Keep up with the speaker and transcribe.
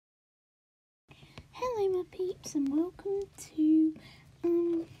Hello my peeps and welcome to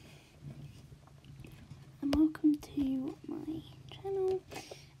my channel.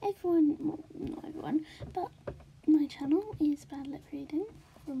 Well, not everyone, but my channel is Bad Lip Reading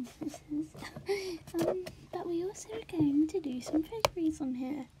from Mrs. But we also are going to do some theories on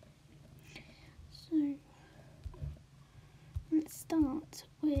here. So let's start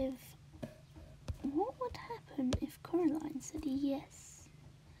with what would happen if Coralline said yes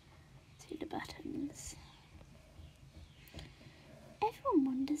to the buttons. Everyone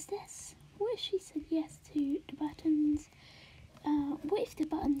wonders this. What if she said yes to the buttons? What if the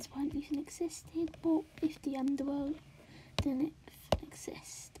buttons weren't even existed? What if the underworld didn't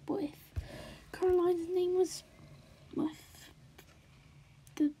exist? What if Coraline's name was... What if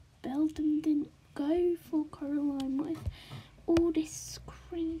the Belden didn't go for Coralline? What if all this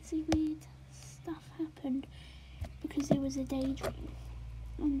crazy weird stuff happened because it was a daydream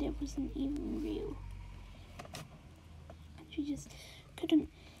and it wasn't even real? And she just couldn't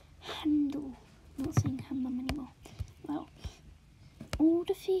handle not seeing her mum anymore. Well, all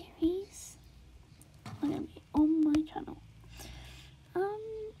the theories are going to be on my channel.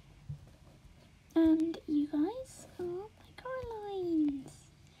 And you guys are my Coralines.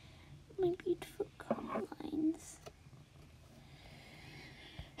 My beautiful Coralines.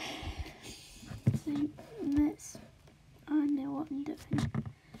 So I know what I'm doing.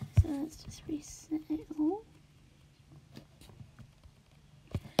 So let's just reset it all.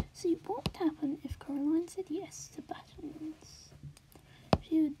 So what would happen if Coralline said yes to buttons?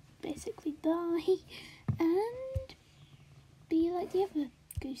 She would basically die and be like the other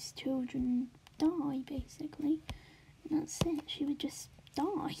ghost children die, basically. And that's it. She would just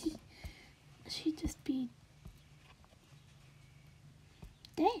die. She'd just be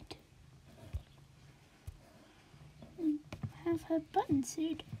dead. And have her button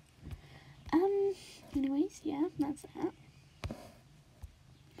sued. Anyways, yeah, that's that.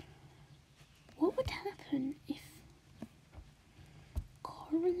 What would happen if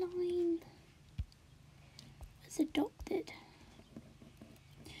Coralline was adopted?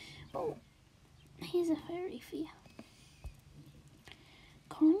 Well, here's a theory for you.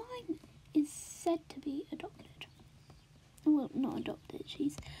 Coralline is said to be adopted. Well, not adopted,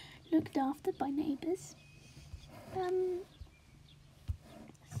 she's looked after by neighbours.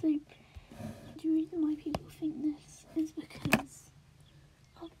 So the reason why people think this is because,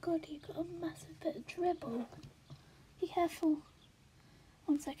 oh god, you got a massive bit of dribble. Be careful.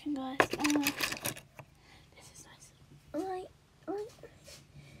 1 second, guys. This is nice. Right.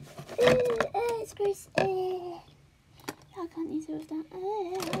 It's gross. I can't use it with that.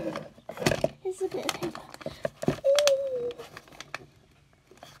 Here's a bit of paper.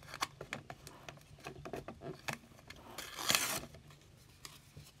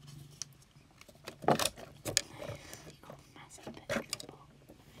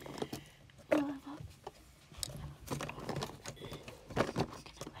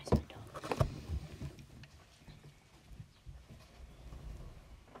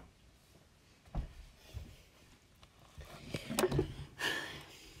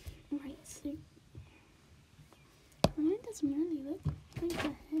 It doesn't really look like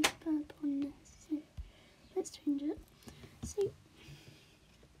a head purple on this, so let's change it. So,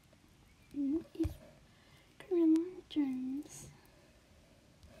 what if Coralline Jones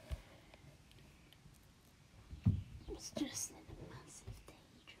was just in a massive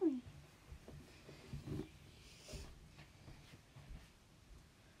daydream?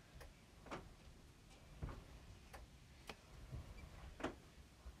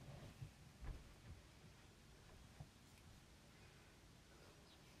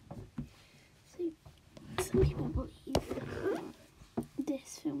 Some people believe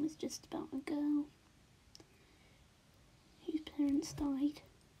this film is just about a girl whose parents died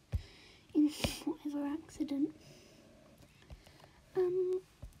in whatever accident. And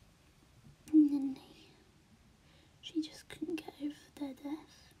then she just couldn't get over their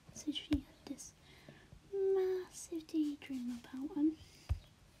death, so she had this massive daydream about them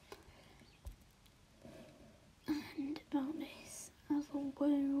and about this other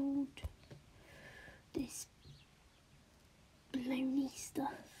world, this baloney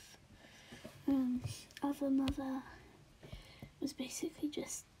stuff. Other mother was basically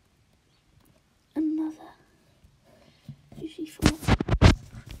just another who she thought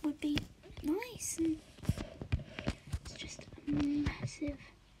would be nice, and it's just a massive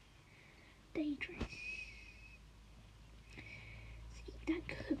daydream. See, that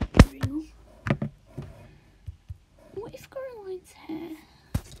could be real. What if Coraline's hair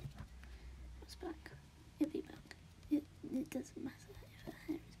was black? It'd be black. It doesn't matter if her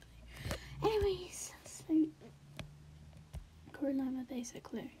hair is blue. Anyways,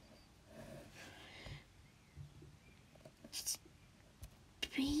 basically.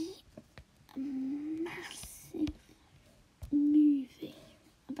 Be a massive movie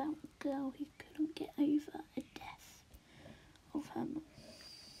about a girl who couldn't get over a death of her mum.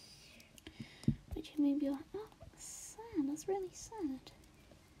 Which you may be like, oh, that's sad, that's really sad.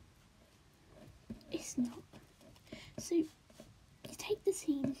 It's not. So, you take the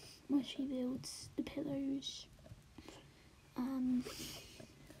scene where she builds the pillows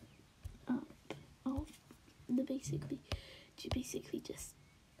up of the she basically just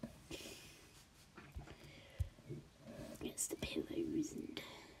gets the pillows and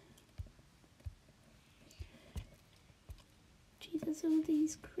she does all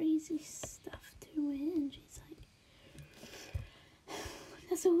these crazy stuff to it, and she's like,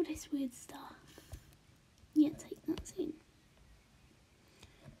 there's all this weird stuff. Yeah, take that scene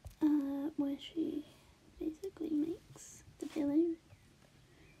where she basically makes the pillow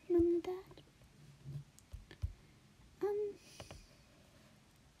mum and dad.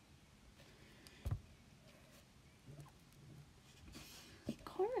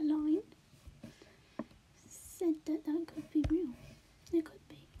 Coralline said that could be real. It could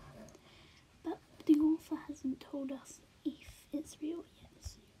be. But the author hasn't told us if it's real yet,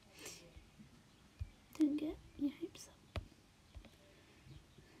 so don't get your hopes up.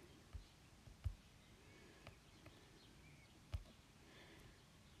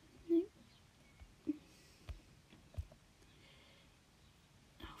 No.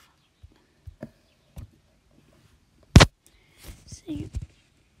 So,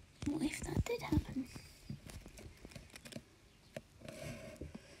 what if that did happen?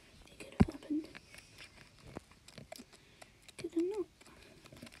 It could have happened. Could have not.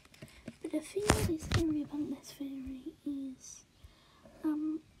 But the thing that is scary about this theory is,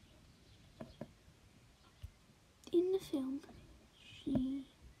 in the film, she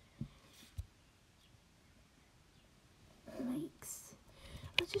makes.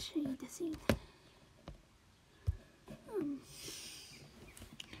 I'll just show you the scene.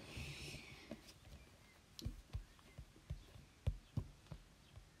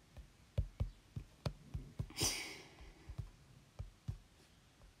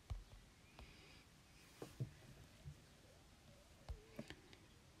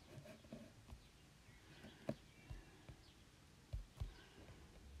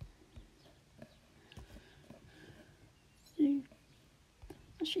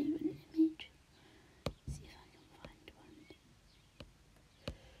 I'll show you an image. See if I can find one.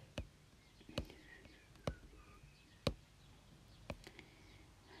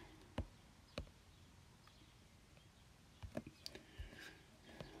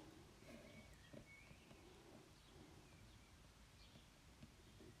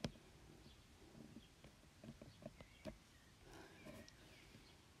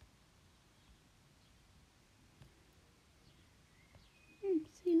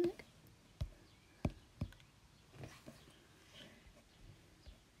 See, look.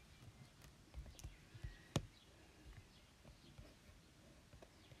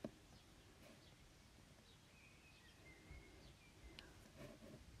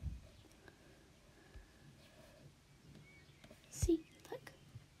 See, look.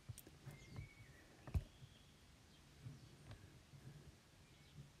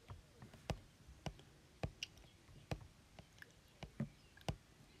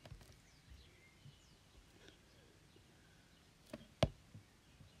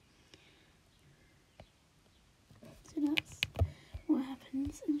 So that's what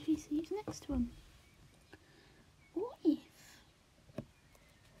happens, and she sees next to him. What if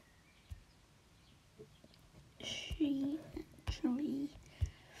she actually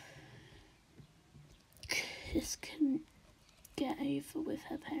just couldn't get over with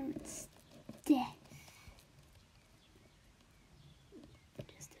her parents' death?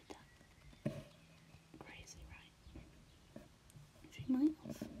 Just did that. Crazy, right? She might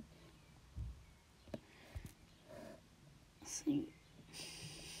have. So,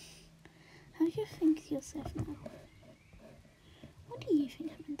 how do you think to yourself now? What do you think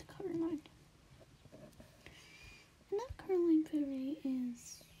happened to Coralline? And that Coralline theory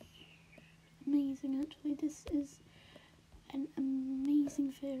is amazing, actually. This is an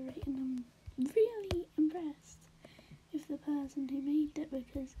amazing theory, and I'm really impressed with the person who made it,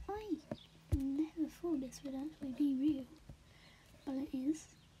 because I never thought this would actually be real, but it is.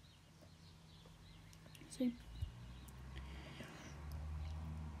 So,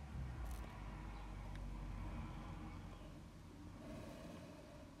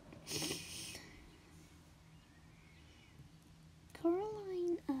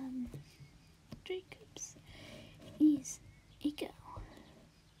 Coralline Jacobs is a girl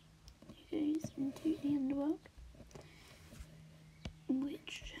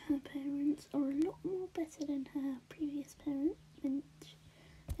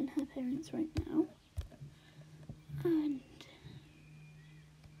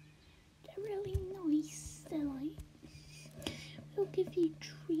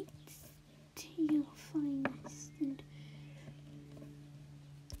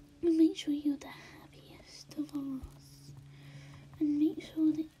to make sure you're the happiest of us, and make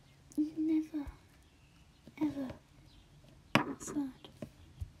sure that you never, ever get sad.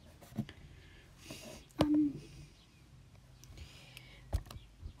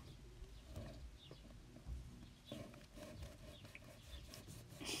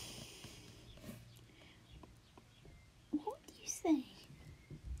 What do you say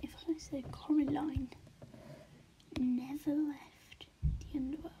if I say Coralline never left the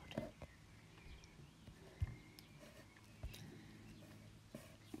underworld?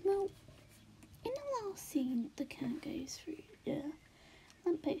 Well, in the last scene, the cat goes through the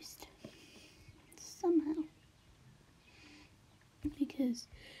lamppost somehow, because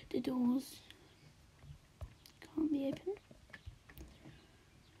the doors can't be opened.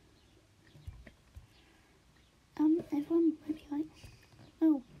 Everyone might be like,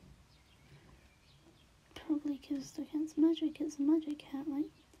 oh, probably because the cat's magic. It's a magic cat,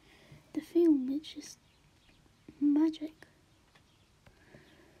 like the film. It's just magic.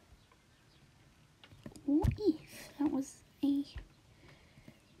 What if that was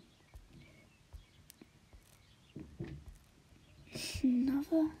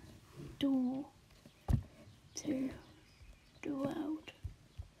another door to the world?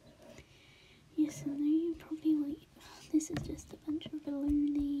 Yes, I know you're probably like, this is just a bunch of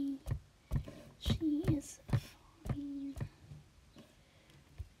baloney. She is fine.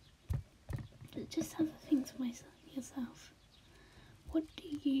 But just have a think to yourself. What do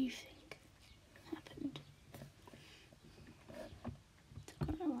you think happened to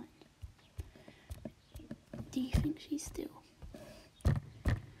Coralline? Do you think she's still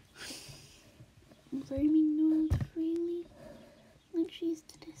roaming the world freely like she is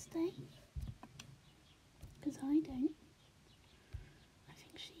to this day? Because I don't. I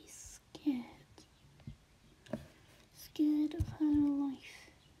think she's scared of her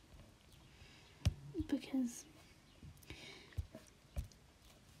life, because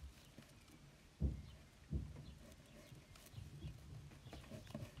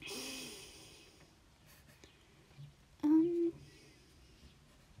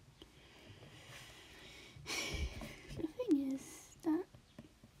the thing is that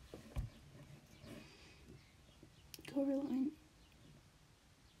Coralline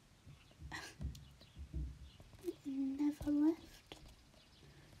never left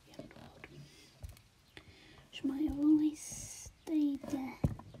the underworld. She might have always stayed there,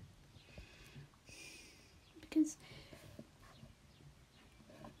 because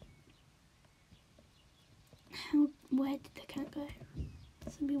where did the cat go?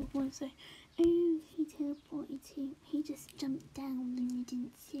 Some people want to say, oh, he teleported to, he just jumped down and you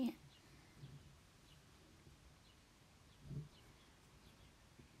didn't see it.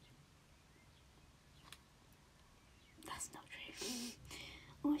 That's not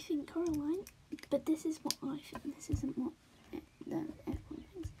true. I think Coralline, but this is what I think, this isn't what everyone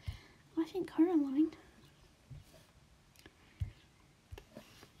thinks. I think Coralline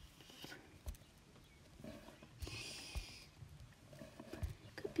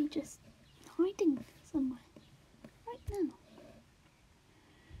could be just hiding somewhere right now.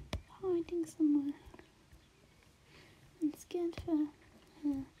 Hiding somewhere and scared for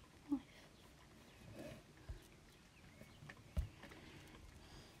her life.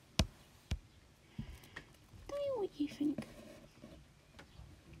 Tell me what you think.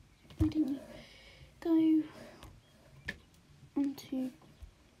 Why don't you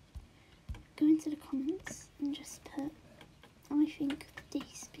go into the comments and just put, I think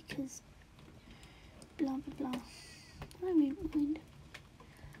this because blah blah blah. I won't mind.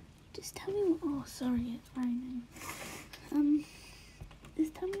 Just tell me what, oh sorry, it's raining.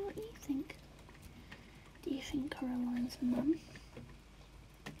 Just tell me what you think. Do you think Coraline's mum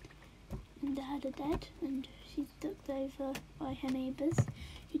and dad are dead and she's ducked over by her neighbours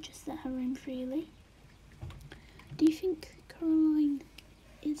who just let her roam freely? Do you think Coralline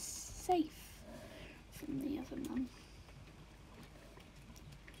is safe from the other mum?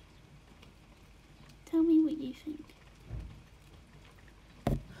 Tell me what you think.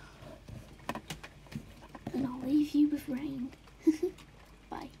 And I'll leave you with rain.